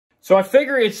So I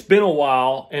figure it's been a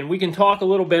while, and we can talk a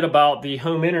little bit about the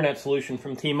home internet solution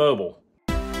from T-Mobile.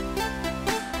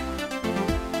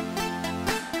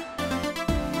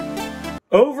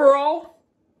 Overall,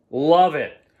 love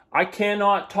it. I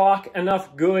cannot talk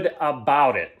enough good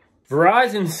about it.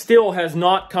 Verizon still has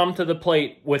not come to the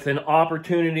plate with an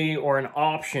opportunity or an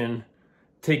option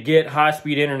to get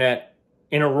high-speed internet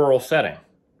in a rural setting.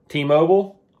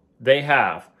 T-Mobile, they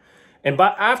have. And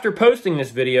after posting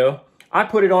this video, I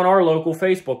put it on our local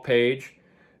Facebook page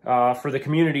for the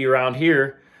community around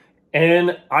here,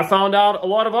 and I found out a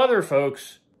lot of other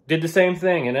folks did the same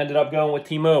thing and ended up going with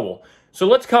T-Mobile. So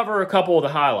let's cover a couple of the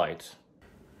highlights.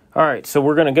 All right, so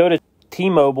we're going to go to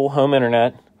T-Mobile home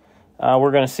internet.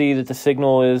 We're going to see that the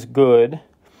signal is good.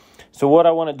 So what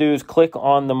I want to do is click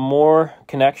on the more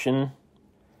connection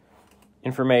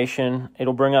information.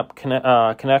 It'll bring up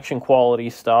connection quality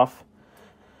stuff.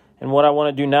 And what I want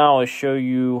to do now is show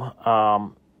you,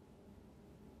 I'm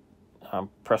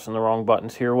pressing the wrong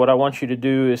buttons here. What I want you to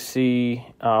do is see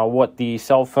what the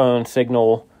cell phone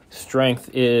signal strength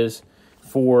is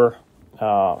for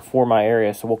my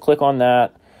area. So we'll click on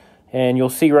that, and you'll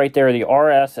see right there the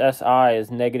RSSI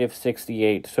is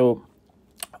 -68. So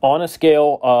on a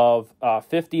scale of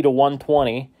 50 to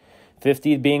 120,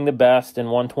 50 being the best and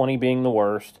 120 being the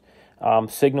worst,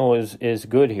 signal is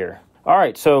good here. All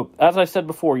right, so as I said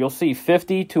before, you'll see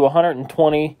 50 to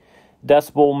 120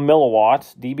 decibel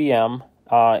milliwatts, dBm,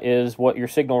 is what your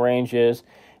signal range is.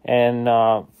 And,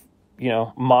 you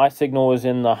know, my signal is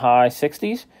in the high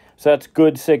 60s, so that's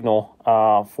good signal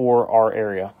for our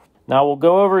area. Now we'll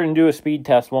go over and do a speed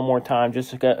test one more time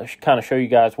just to kind of show you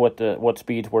guys what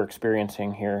speeds we're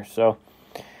experiencing here. So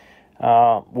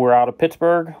we're out of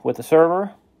Pittsburgh with the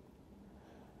server.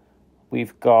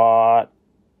 We've got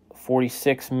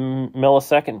 46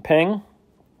 millisecond ping,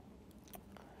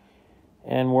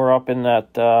 and we're up in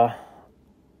that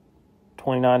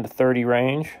 29 to 30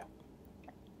 range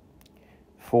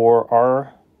for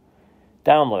our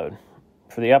download.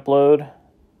 For the upload,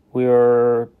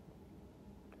 we're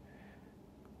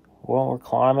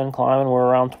climbing, we're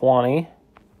around 20.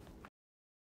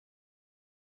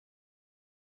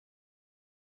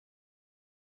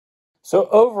 So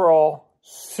overall,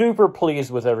 super pleased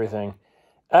with everything.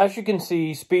 As you can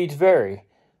see, speeds vary.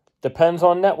 Depends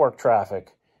on network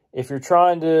traffic. If you're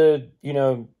trying to, you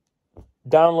know,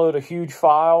 download a huge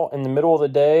file in the middle of the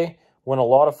day when a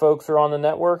lot of folks are on the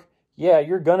network, yeah,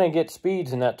 you're going to get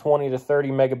speeds in that 20 to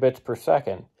 30 megabits per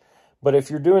second. But if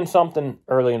you're doing something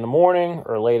early in the morning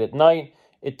or late at night,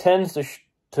 it tends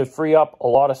to free up a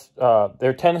lot of,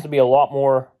 there tends to be a lot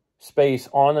more space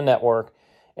on the network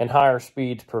and higher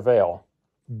speeds prevail.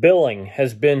 Billing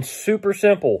has been super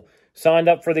simple. Signed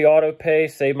up for the auto pay,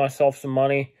 saved myself some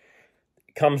money.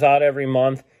 It comes out every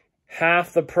month.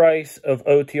 Half the price of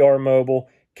OTR Mobile.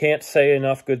 Can't say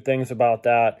enough good things about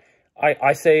that.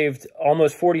 I saved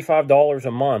almost $45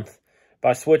 a month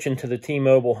by switching to the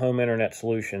T-Mobile home internet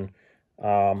solution.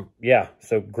 Yeah,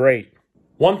 so great.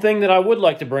 One thing that I would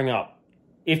like to bring up.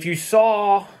 If you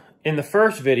saw in the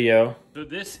first video, so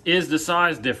this is the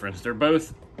size difference. They're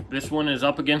both, this one is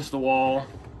up against the wall.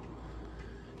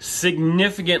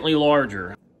 Significantly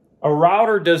larger. A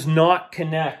router does not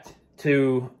connect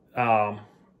to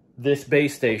this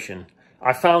base station.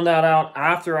 I found that out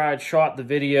after I had shot the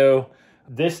video.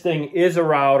 This thing is a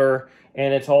router,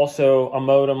 and it's also a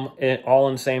modem, all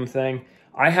in the same thing.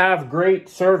 I have great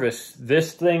service.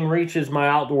 This thing reaches my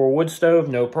outdoor wood stove,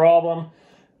 no problem.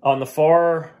 On the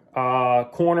far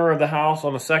corner of the house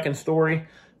on the second story,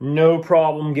 no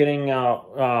problem getting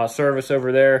service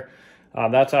over there.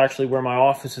 That's actually where my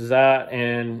office is at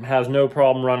and has no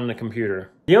problem running the computer.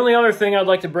 The only other thing I'd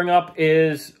like to bring up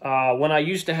is when I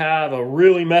used to have a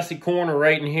really messy corner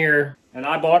right in here, and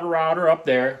I bought a router up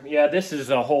there. Yeah, this is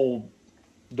a whole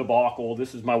debacle.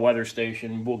 This is my weather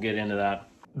station. We'll get into that.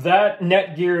 That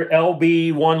Netgear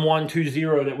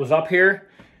LB1120 that was up here,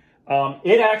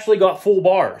 it actually got full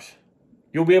bars.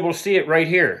 You'll be able to see it right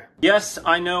here. Yes,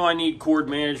 I know I need cord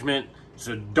management,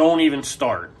 so don't even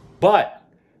start. But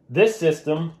this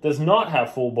system does not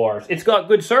have full bars. It's got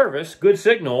good service, good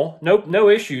signal, no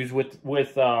issues with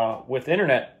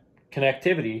internet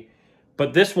connectivity,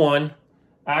 but this one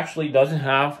actually doesn't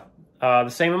have the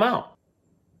same amount.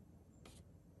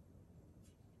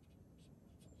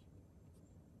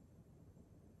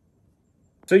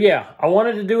 So yeah, I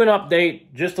wanted to do an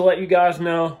update just to let you guys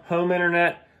know, home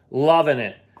internet, loving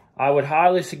it. I would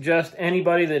highly suggest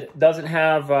anybody that doesn't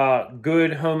have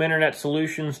good home internet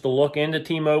solutions to look into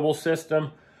T-Mobile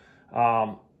system.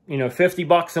 You know,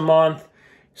 $50 a month.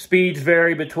 Speeds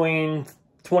vary between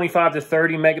 25 to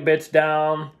 30 megabits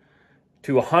down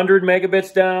to 100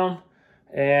 megabits down,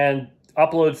 and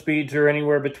upload speeds are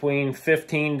anywhere between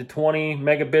 15 to 20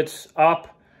 megabits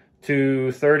up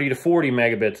to 30 to 40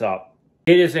 megabits up.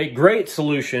 It is a great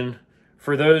solution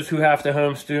for those who have to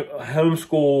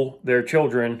homeschool their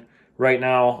children right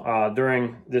now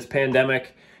during this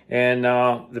pandemic, and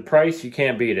the price, you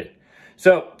can't beat it.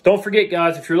 So don't forget,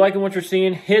 guys, if you're liking what you're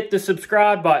seeing, hit the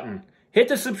subscribe button. Hit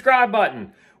the subscribe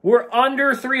button. We're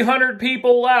under 300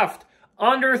 people left.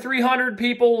 Under 300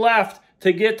 people left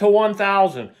to get to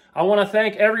 1,000. I want to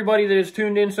thank everybody that has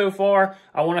tuned in so far.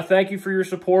 I want to thank you for your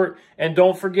support. And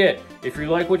don't forget, if you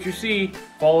like what you see,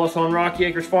 follow us on Rocky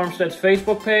Acres Farmstead's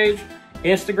Facebook page,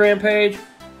 Instagram page,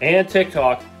 and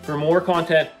TikTok for more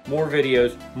content, more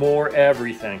videos, more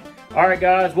everything. All right,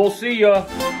 guys, we'll see ya.